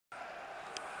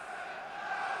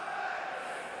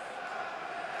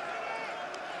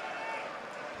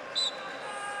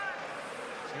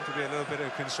Maybe a little bit of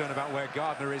concern about where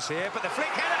Gardner is here, but the flick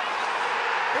header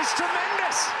is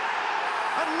tremendous.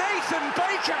 And Nathan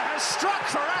Baker has struck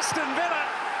for Aston Villa.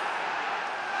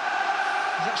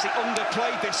 He's actually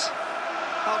underplayed this,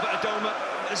 Albert Adoma.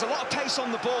 There's a lot of pace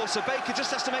on the ball, so Baker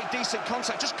just has to make decent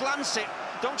contact. Just glance it,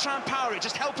 don't try and power it,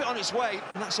 just help it on its way.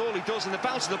 And that's all he does, and the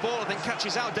bounce of the ball, I think,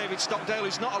 catches out David Stockdale,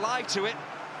 who's not alive to it.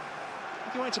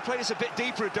 If you wanted to play this a bit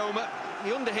deeper, Adoma,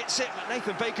 he under-hits it, but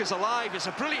Nathan Baker's alive. It's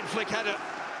a brilliant flick header.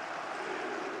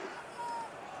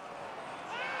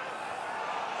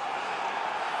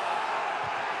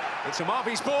 It's a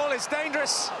Marby's ball, it's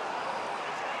dangerous.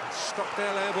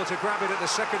 Stockdale able to grab it at the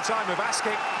second time of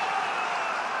asking.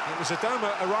 It was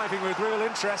Adoma arriving with real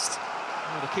interest.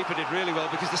 Well, the keeper did really well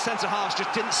because the centre-halves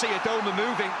just didn't see Adoma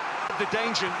moving. The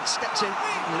danger, stepped in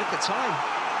the nick of time.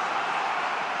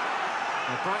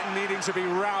 Brighton needing to be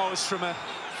roused from a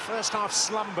first-half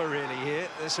slumber, really, here.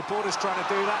 The supporters trying to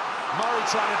do that. Murray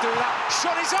trying to do that.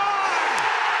 Shot is on!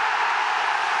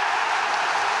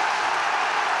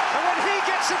 And when he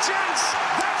gets a chance,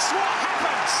 that's what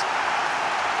happens.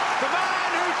 The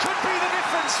man who could be the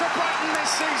difference for Brighton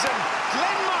this season,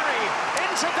 Glenn Murray,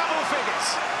 into double figures.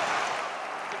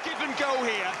 The give and go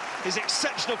here is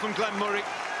exceptional from Glenn Murray.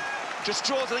 Just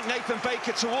draws, I think, Nathan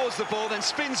Baker towards the ball, then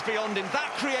spins beyond him. That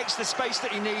creates the space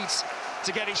that he needs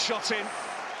to get his shot in.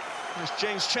 There's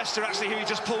James Chester, actually, who he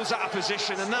just pulls out of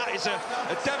position, and that is a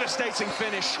devastating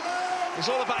finish. It's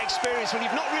all about experience. When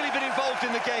you've not really been involved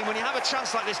in the game, when you have a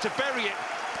chance like this to bury it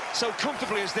so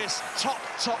comfortably as this, top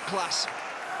class.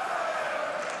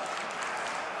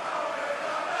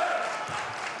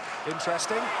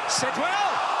 Interesting. Sidwell!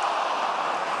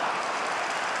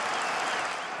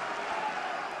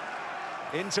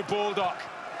 Into Baldock.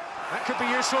 That could be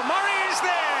useful. Murray is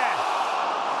there!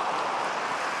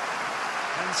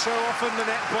 And so often the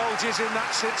net bulges in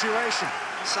that situation.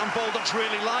 Sam Baldock's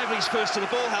really lively. He's first to the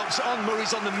ball, helps it on.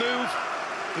 Murray's on the move.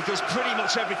 He does pretty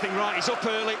much everything right. He's up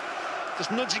early,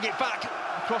 just nudging it back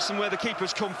across from where the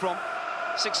keeper's come from.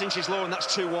 6 inches lower, and that's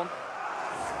 2-1.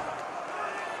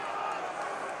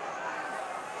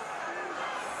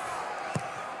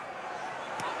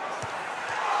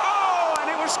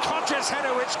 Codger's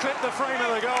header which clipped the frame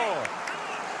of the goal.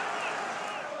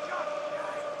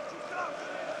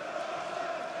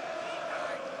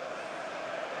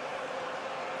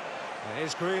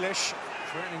 Here's Grealish,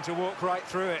 threatening to walk right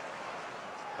through it.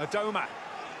 Adoma.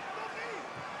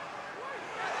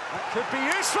 That could be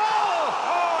useful!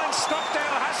 Oh, and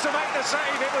Stockdale has to make the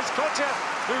save. It was Codger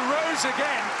who rose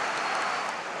again.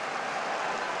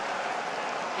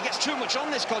 He gets too much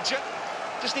on this, Codger.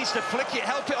 Just needs to flick it,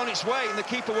 help it on its way, and the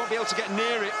keeper won't be able to get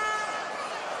near it.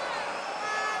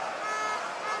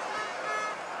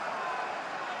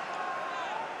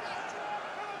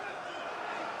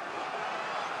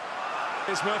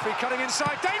 Here's Murphy cutting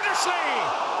inside dangerously!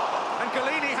 And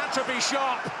Galini had to be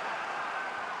sharp.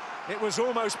 It was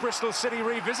almost Bristol City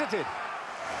revisited.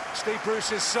 Steve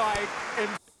Bruce's side in